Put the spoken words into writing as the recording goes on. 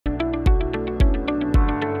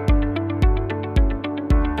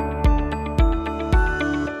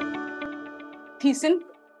Thiessen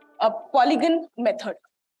Polygon Method.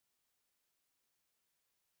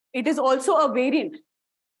 It is also a variant.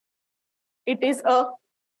 It is a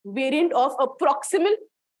variant of a proximal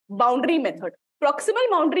boundary method. Proximal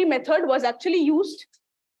boundary method was actually used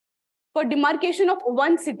for demarcation of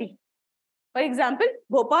one city. For example,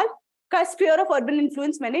 Bhopal का sphere of urban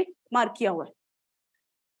influence मैंने mark किया हुआ है.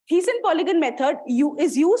 Thiessen Polygon method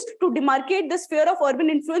is used to demarcate the sphere of urban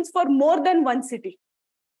influence for more than one city.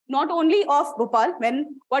 Not only of Bhopal.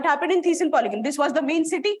 When what happened in Thiessen Polygon? This was the main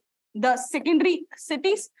city, the secondary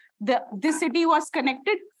cities. This city was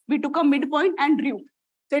connected. We took a midpoint and drew.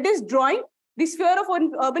 So it is drawing the sphere of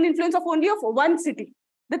urban influence of only of one city,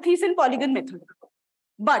 the Thiessen Polygon method.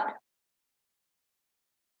 But,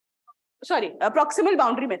 sorry, a proximal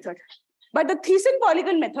boundary method. But the Thiessen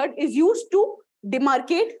Polygon method is used to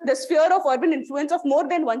demarcate the sphere of urban influence of more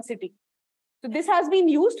than one city. So this has been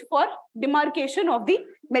used for demarcation of the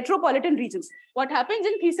metropolitan regions. What happens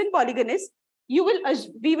in Thiessen Polygon is we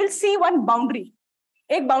will see one boundary.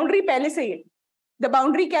 एक boundary पहले से ही है. The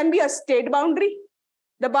boundary can be a state boundary.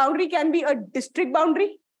 The boundary can be a district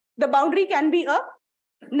boundary. The boundary can be a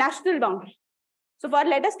national boundary. So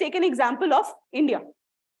let us take an example of India.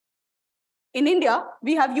 In India,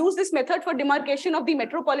 we have used this method for demarcation of the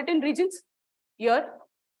metropolitan regions here.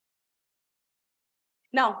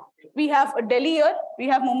 Now, we have Delhi here, we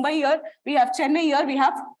have Mumbai here, we have Chennai here, we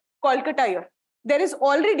have Kolkata here. There is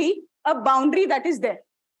already a boundary that is there.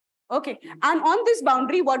 Okay. And on this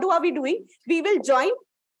boundary, what are we doing? We will join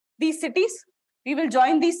these cities. We will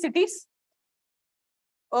join these cities.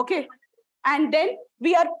 Okay. And then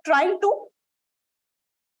we are trying to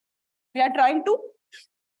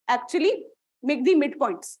actually make the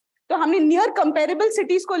midpoints. So हमने near comparable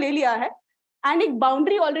cities को ले लिया है and एक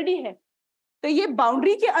boundary already है. तो ये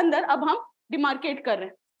boundary के अंदर अब हम demarcate कर रहे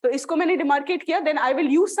हैं. तो इसको मैंने demarcate किया. Then I will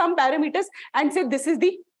use some parameters and say this is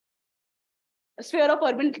the sphere of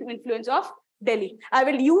urban influence of Delhi. I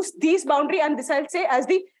will use these boundary and this I'll say as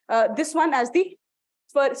the this one as the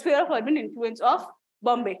sphere of urban influence of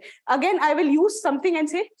Bombay. Again, I will use something and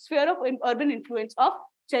say sphere of urban influence of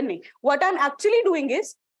Chennai. What I'm actually doing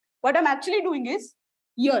is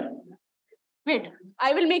here. Wait,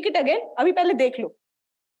 I will make it again. Abhi pehle dekh lo.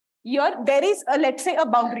 Here there is a, let's say, a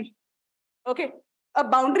boundary. Okay, a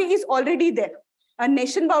boundary is already there. A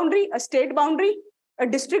nation boundary, a state boundary, a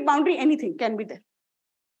district boundary, anything can be there.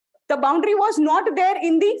 The boundary was not there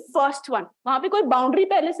in the first one. वहाँ पे कोई boundary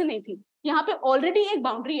पहले से नहीं थी. यहाँ पे already एक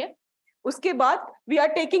boundary है. उसके बाद we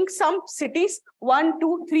are taking some cities, 1,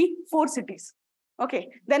 2, 3, 4 cities. Okay,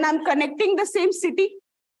 then I'm connecting the same city.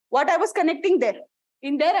 What I was connecting there?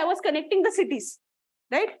 In there I was connecting the cities,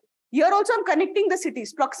 right? Here also I'm connecting the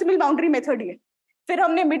cities. Proximal boundary method ये. फिर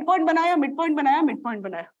हमने midpoint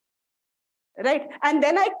बनाया. Right? And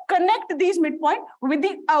then I connect these midpoint with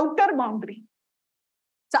the outer boundary.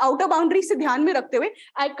 So outer boundary से ध्यान में रखते हुए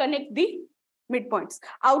I connect the midpoints.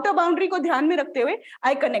 Outer boundary को ध्यान में रखते हुए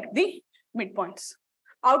I connect the midpoints.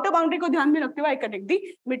 Outer boundary को ध्यान में रखते हुए I connect the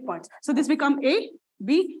midpoints. So this become A,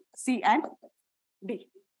 B, C and D.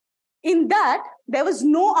 In that there was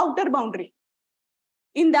no outer boundary.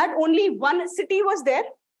 In that only one city was there.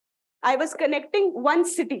 I was connecting one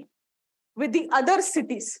city with the other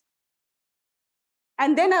cities.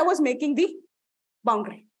 And then I was making the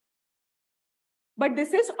boundary. But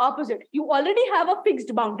this is opposite. You already have a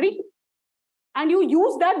fixed boundary and you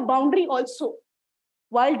use that boundary also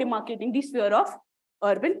while demarcating the sphere of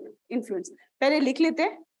urban influence. पहले लिख लेते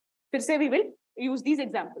हैं, फिर से we will use these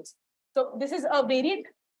examples. So this is a variant.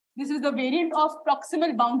 This is the variant of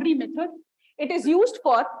proximal boundary method. It is used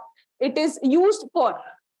for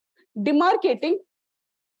demarcating.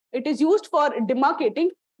 It is used for demarcating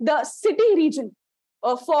the city region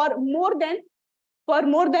for more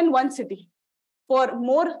than one city. For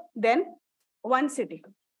more than one city.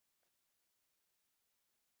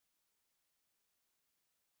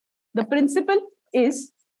 The principle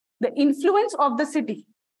is the influence of the city.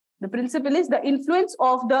 The principle is the influence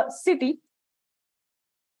of the city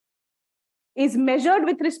is measured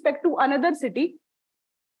with respect to another city,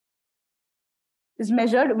 is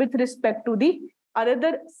measured with respect to the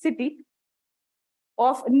another city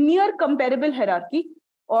of near comparable hierarchy,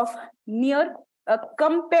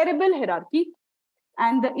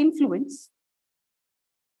 and the influence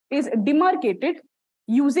is demarcated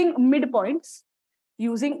using midpoints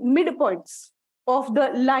of the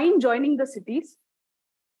line joining the cities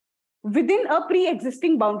within a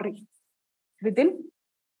pre-existing boundary.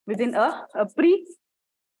 Within a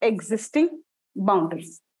pre-existing boundary.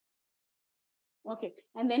 Okay,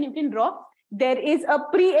 and then you can draw. There is a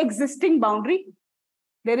pre-existing boundary.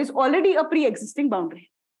 There is already a pre-existing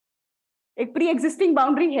boundary. एक pre-existing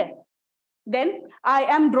boundary है. Then I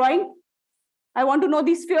am drawing. I want to know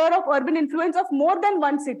the sphere of urban influence of more than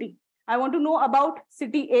one city. I want to know about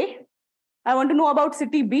city A. I want to know about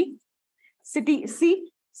city B, city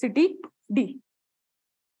C, city D.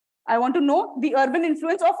 I want to know the urban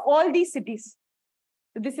influence of all these cities.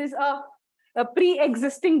 This is a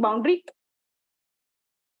pre-existing boundary.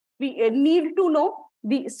 We need to know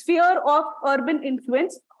the sphere of urban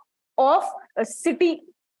influence of a city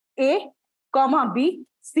A, comma B,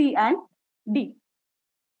 C, and D.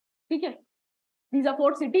 Okay. These are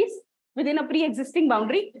 4 cities within a pre-existing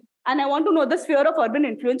boundary, and I want to know the sphere of urban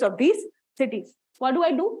influence of these cities. What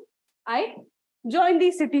do? I join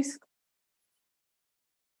these cities.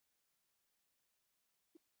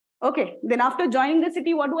 Okay, then after joining the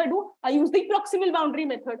city, what do? I use the proximal boundary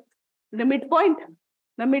method. The midpoint,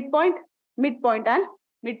 midpoint, and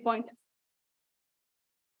midpoint.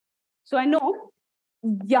 So I know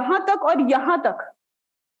यहाँ तक और यहाँ तक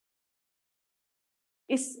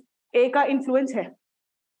इस A का influence है,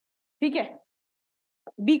 ठीक है?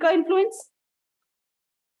 B का influence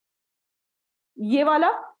ये वाला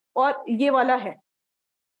और ये वाला है.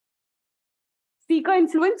 C का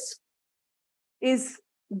influence is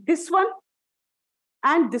this one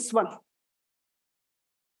and this one.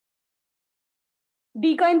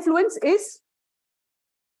 D का influence is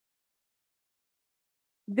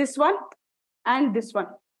this one and this one.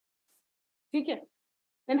 ठीक है?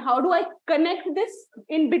 Then how do I connect this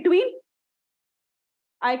in between?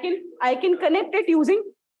 I can connect it using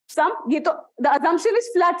some. The assumption is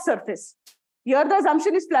flat surface. Here the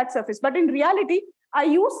assumption is flat surface, but in reality, I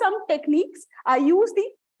use some techniques. I use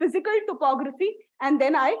the physical topography, and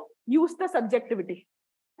then I use the subjectivity.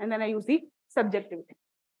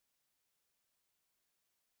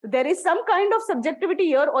 So there is some kind of subjectivity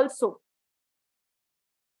here also.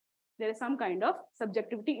 There is some kind of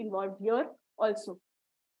subjectivity involved here also.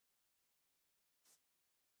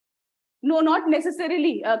 No, not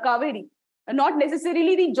necessarily, Kaveri. Not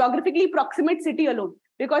necessarily the geographically proximate city alone,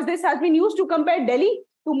 because this has been used to compare Delhi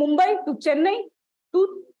to Mumbai to Chennai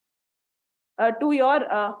to your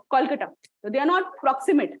Kolkata. So they are not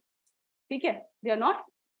proximate. Okay? They are not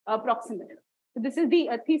proximate. So this is the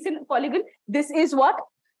Thiessen polygon. This is what?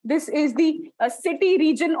 This is the city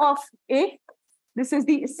region of A. This is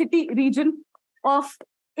the city region of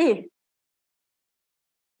A.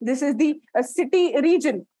 This is the city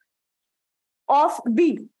region of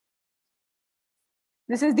B.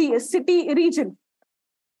 This is the city region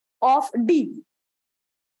of D.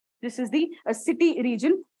 This is the city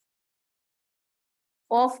region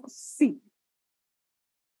of C.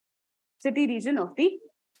 City region of the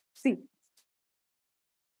C.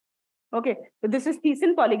 Okay, so this is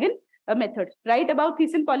Thiessen Polygon method. Write about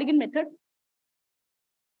Thiessen Polygon method.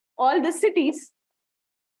 All the cities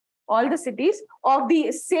of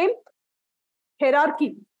the same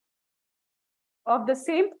hierarchy, of the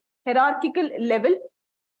same hierarchical level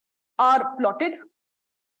are plotted.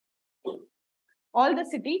 All the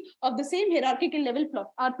cities of the same hierarchical level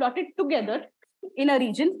are plotted together in a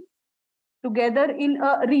region,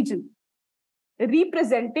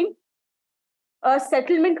 representing a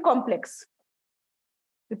settlement complex.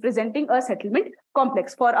 Representing a settlement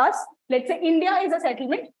complex. For us, let's say India is a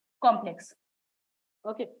settlement complex.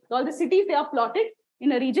 Okay, so all the cities, they are plotted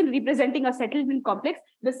in a region representing a settlement complex.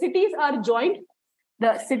 The cities are joined.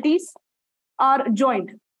 The cities are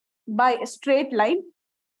joined by a straight line.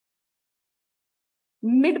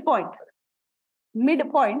 Midpoints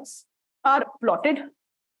are plotted,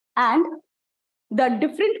 and the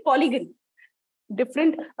different polygon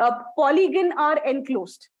are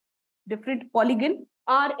enclosed. Different polygon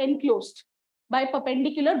are enclosed by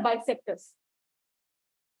perpendicular bisectors.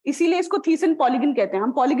 इसीलिए इसको Thiessen polygon कहते हैं.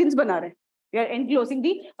 हम polygons बना रहे हैं. We are enclosing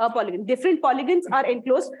the polygon. Different polygons are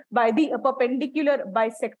enclosed by the perpendicular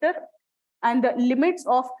bisector, and the limits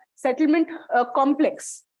of settlement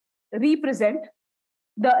complex represent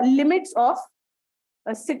the limits of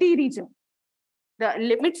a city region. The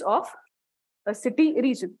limits of a city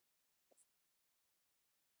region.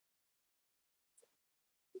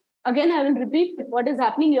 Again, I will repeat what is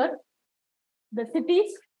happening here. The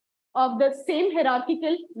cities of the same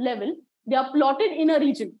hierarchical level, they are plotted in a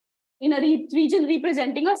region. In a region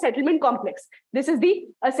representing a settlement complex. This is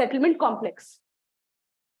a settlement complex.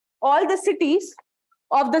 All the cities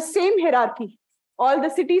of the same hierarchy,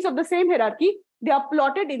 they are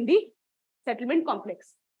plotted in the settlement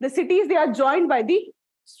complex. The cities, they are joined by the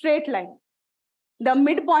straight line. The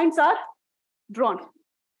midpoints are drawn.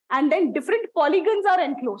 And then different polygons are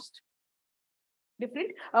enclosed.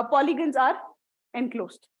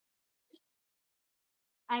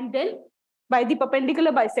 And then by the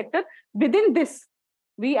perpendicular bisector. Within this,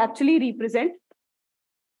 we actually represent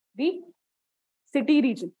the city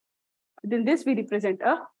region. Within this, we represent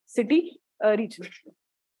a city region.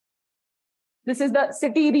 This is the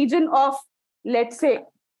city region of, let's say,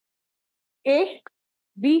 A,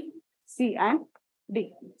 B, C, and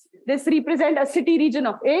D. This represent a city region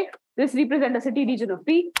of A. This represent a city region of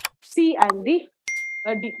B, C, and D.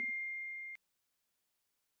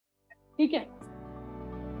 ठीक है.